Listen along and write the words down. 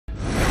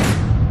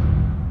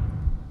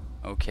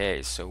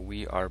Okay, so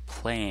we are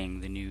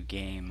playing the new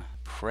game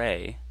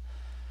Prey.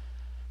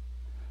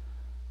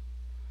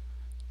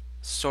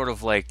 Sort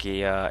of like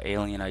a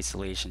alien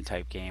isolation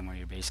type game where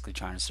you're basically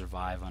trying to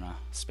survive on a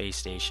space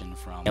station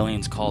from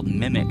aliens called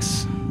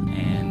mimics,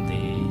 and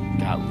they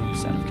got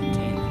loose out of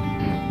containment.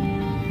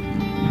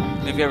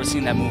 If you've ever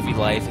seen that movie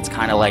Life, it's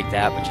kind of like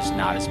that, but just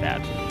not as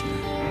bad. So,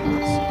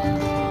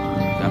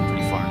 got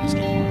pretty far in this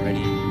game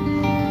already.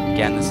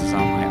 Again, this is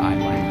on my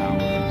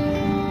IBuyPower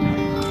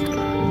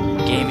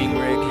gaming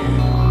rig.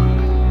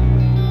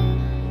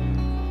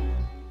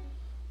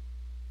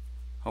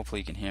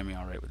 Hopefully you can hear me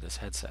alright with this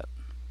headset.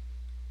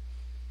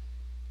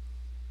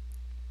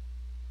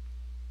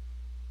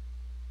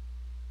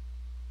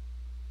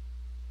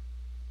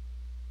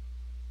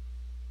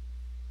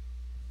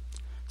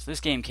 So this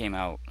game came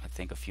out, I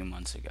think, a few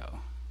months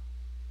ago.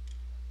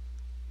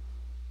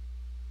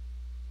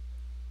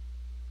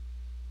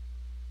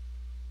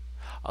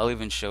 I'll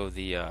even show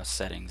the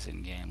settings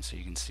in game so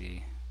you can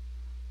see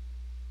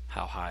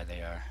how high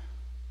they are.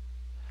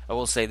 I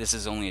will say this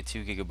is only a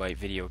 2 GB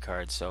video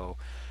card, so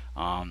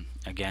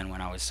again, when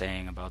I was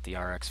saying about the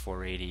RX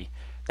 480,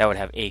 that would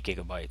have 8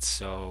 GB.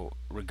 So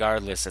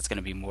regardless, that's going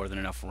to be more than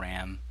enough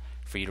RAM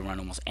for you to run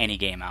almost any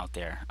game out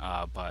there.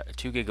 But a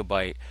 2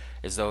 GB,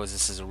 as though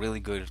this is a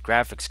really good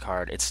graphics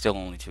card, it's still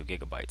only 2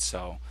 GB.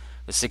 So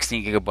the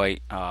 16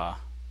 GB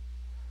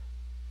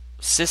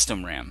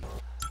system RAM.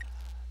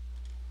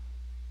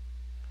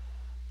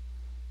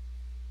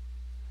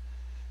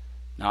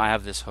 Now I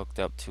have this hooked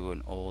up to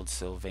an old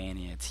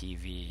Sylvania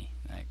TV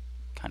that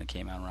kind of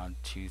came out around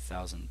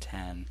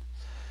 2010.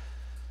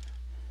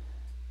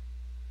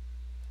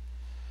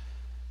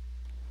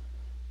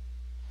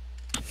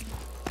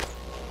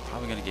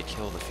 Probably gonna get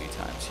killed a few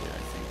times here. I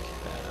think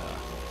that.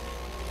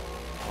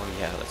 Oh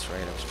yeah, that's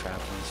right. I was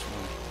trapped in this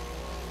room.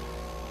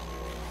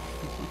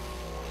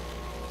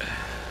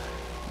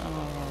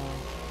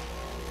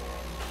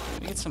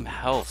 Let me get some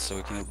health so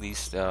we can at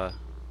least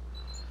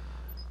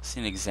see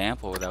an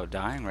example without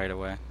dying right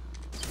away.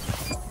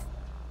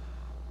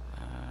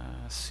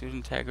 Suit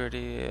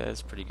integrity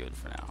is pretty good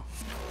for now.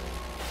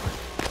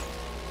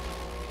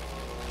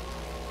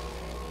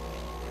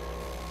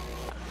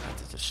 I have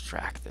to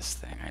distract this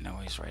thing. I know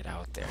he's right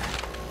out there.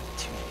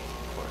 Too many,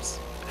 of course.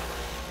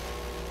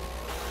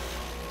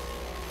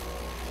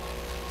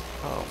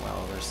 Oh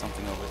well, there's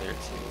something over there too.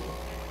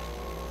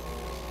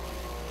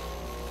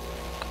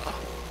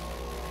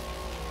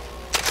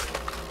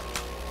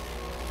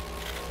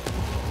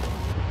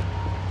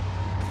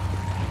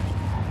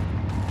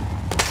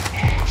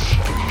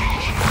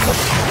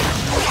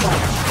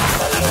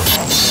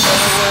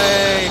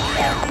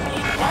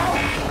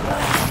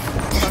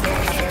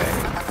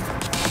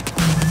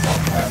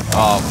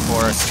 Oh, of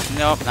course.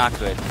 Nope, not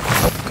good.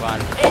 Come on.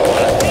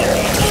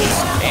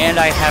 And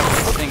I have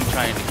this thing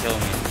trying to kill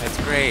me. That's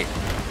great.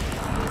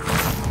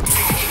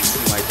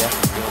 My death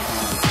in real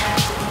time.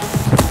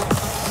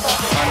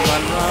 Run,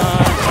 run,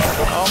 run!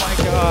 Oh my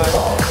god!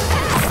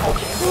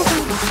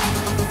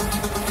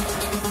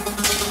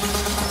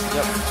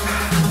 Yep.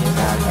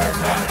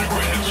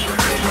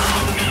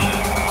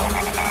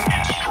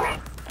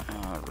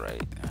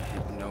 Alright. I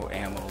have no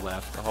ammo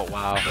left. Oh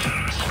wow.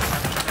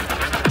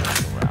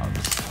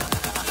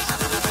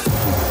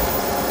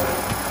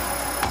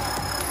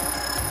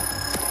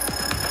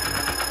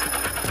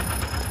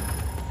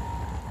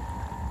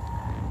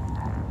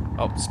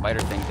 Oh, spider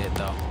thing did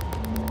though.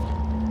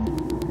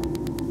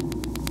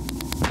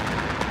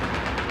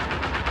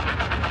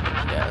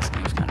 Yeah, this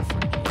game's kind of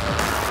freaky.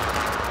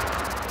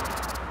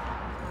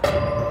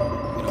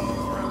 We don't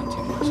move around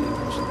too much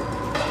actually.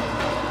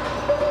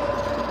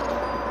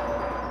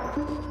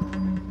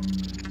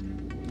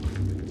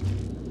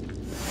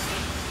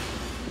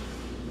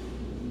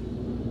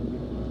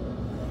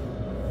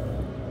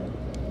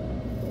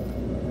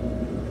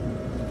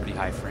 Pretty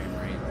high frame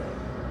rate.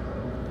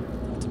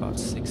 It's about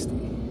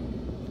 60.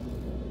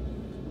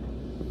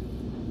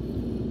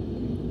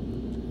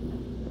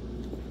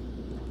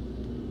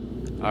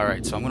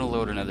 Alright, so I'm going to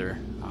load another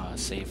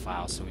save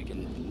file so we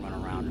can run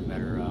around in a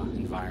better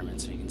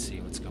environment so you can see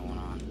what's going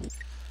on.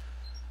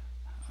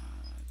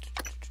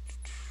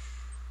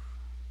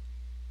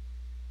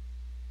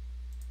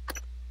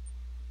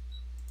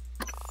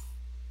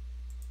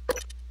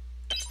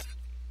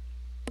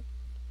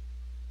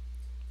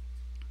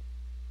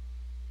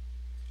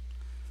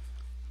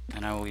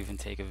 And I will even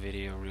take a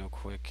video real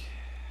quick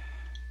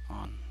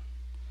on.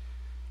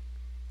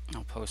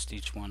 I'll post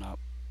each one up.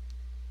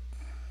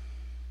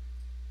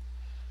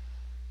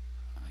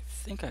 I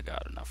think I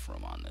got enough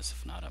room on this.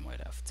 If not, I might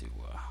have to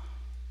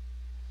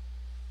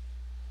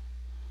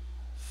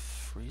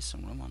free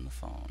some room on the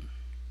phone.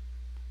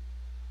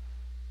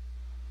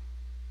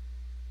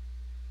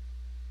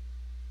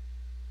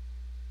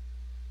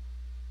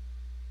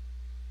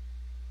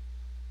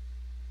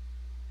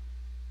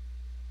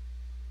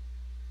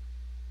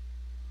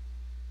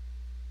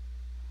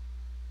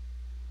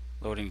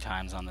 Loading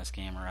times on this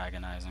game are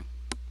agonizing.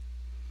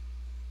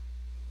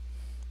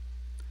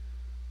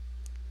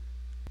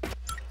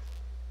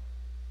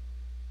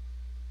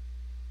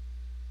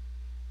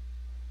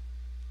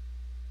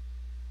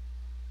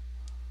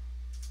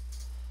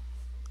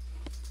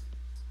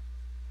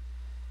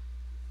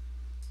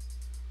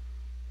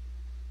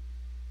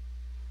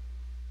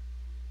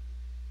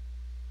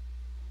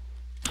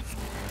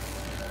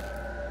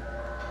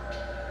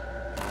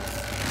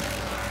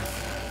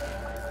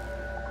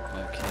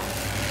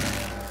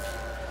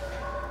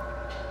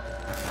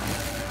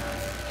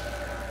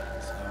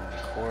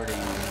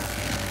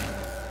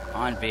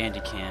 on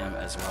Bandicam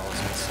as well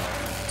as my cell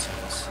phone, so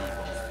you'll see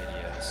both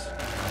videos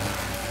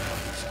of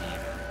this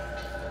game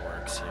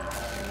works here.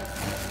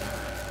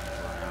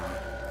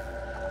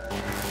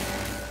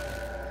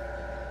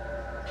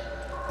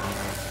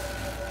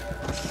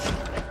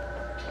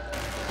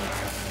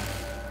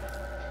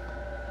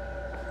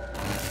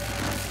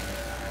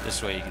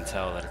 This way you can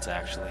tell that it's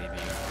actually being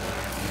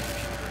recorded on the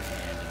computer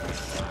and in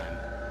real time.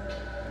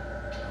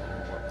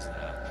 Oh, what was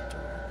that?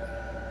 Door open.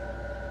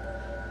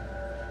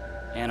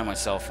 And on my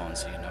cell phone,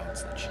 so you know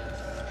it's legit.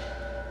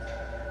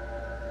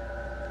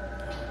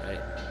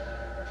 Alright.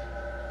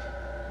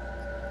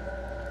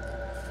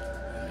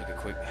 I'll make a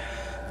quick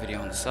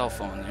video on the cell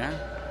phone there.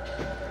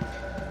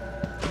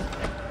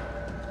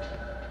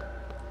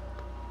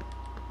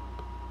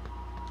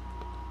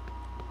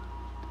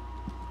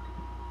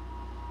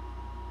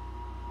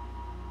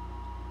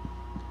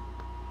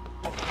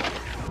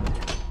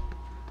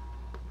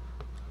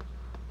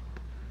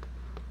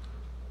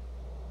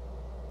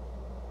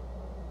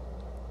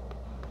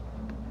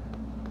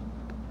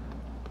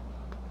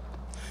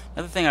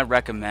 Another thing I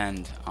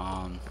recommend,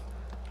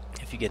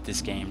 if you get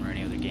this game or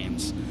any other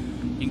games,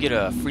 you can get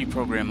a free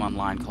program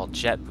online called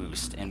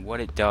JetBoost, and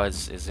what it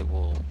does is it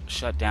will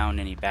shut down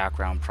any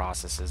background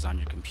processes on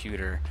your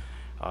computer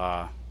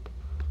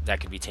that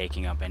could be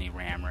taking up any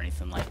RAM or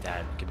anything like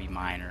that. It could be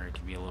minor, it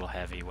could be a little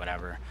heavy,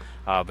 whatever,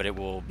 but it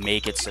will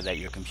make it so that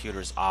your computer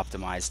is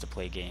optimized to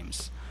play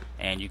games,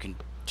 and you can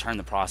turn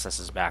the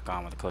processes back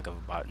on with a click of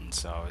a button.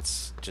 So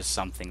it's just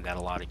something that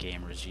a lot of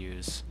gamers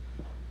use.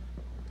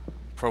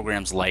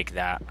 Programs like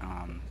that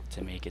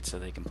to make it so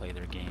they can play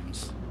their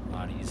games a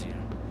lot easier.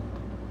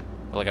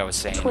 But like I was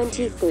saying, if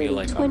you feel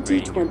like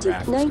upgrading your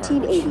graphics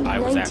card, which I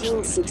was actually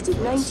going to do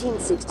this, you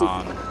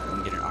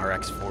can get an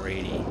RX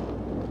 480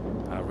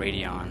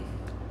 Radeon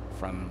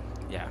from,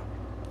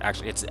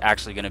 actually it's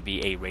actually going to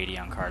be a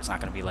Radeon card. It's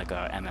not going to be like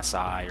a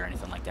MSI or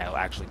anything like that. It'll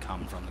actually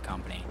come from the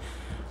company,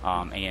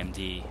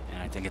 AMD,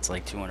 and I think it's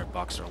like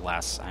 $200 or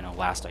less. I know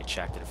last I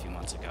checked it a few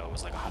months ago, it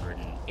was like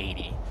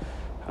 180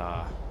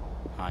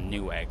 on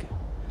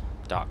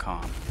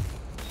newegg.com.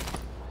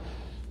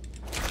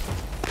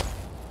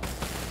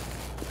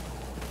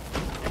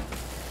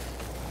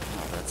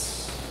 Oh,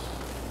 that's,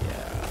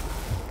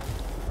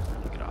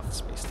 let me get off the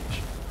space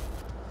station.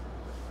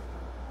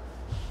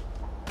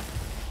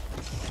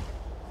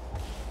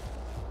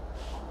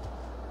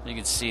 You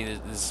can see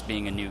that this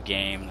being a new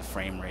game, the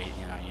frame rate,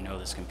 you know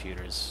this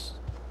computer is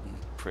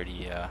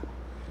pretty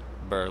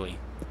burly.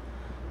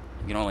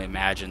 You can only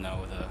imagine though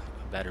with a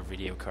better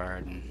video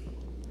card, and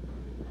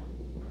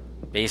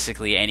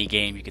basically any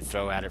game you could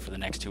throw at it for the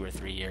next 2 or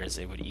 3 years,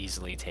 it would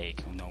easily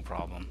take, no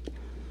problem.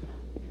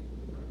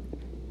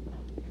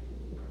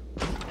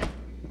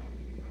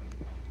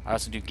 I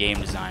also do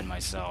game design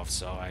myself,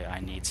 so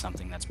I need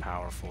something that's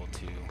powerful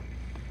to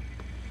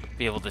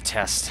be able to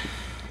test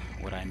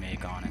what I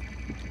make on it.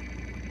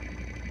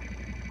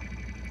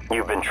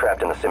 You've been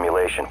trapped in the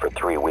simulation for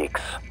 3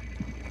 weeks.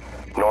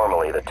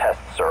 Normally, the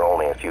tests are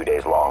only a few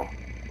days long.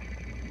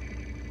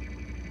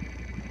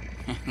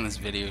 This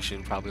video should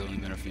have probably only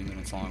been a few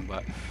minutes long,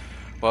 but,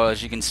 well,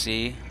 as you can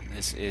see,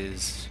 this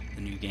is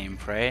the new game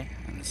Prey,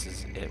 and this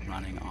is it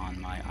running on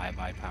my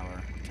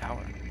IBuyPower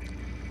tower.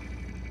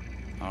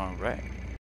 Alright.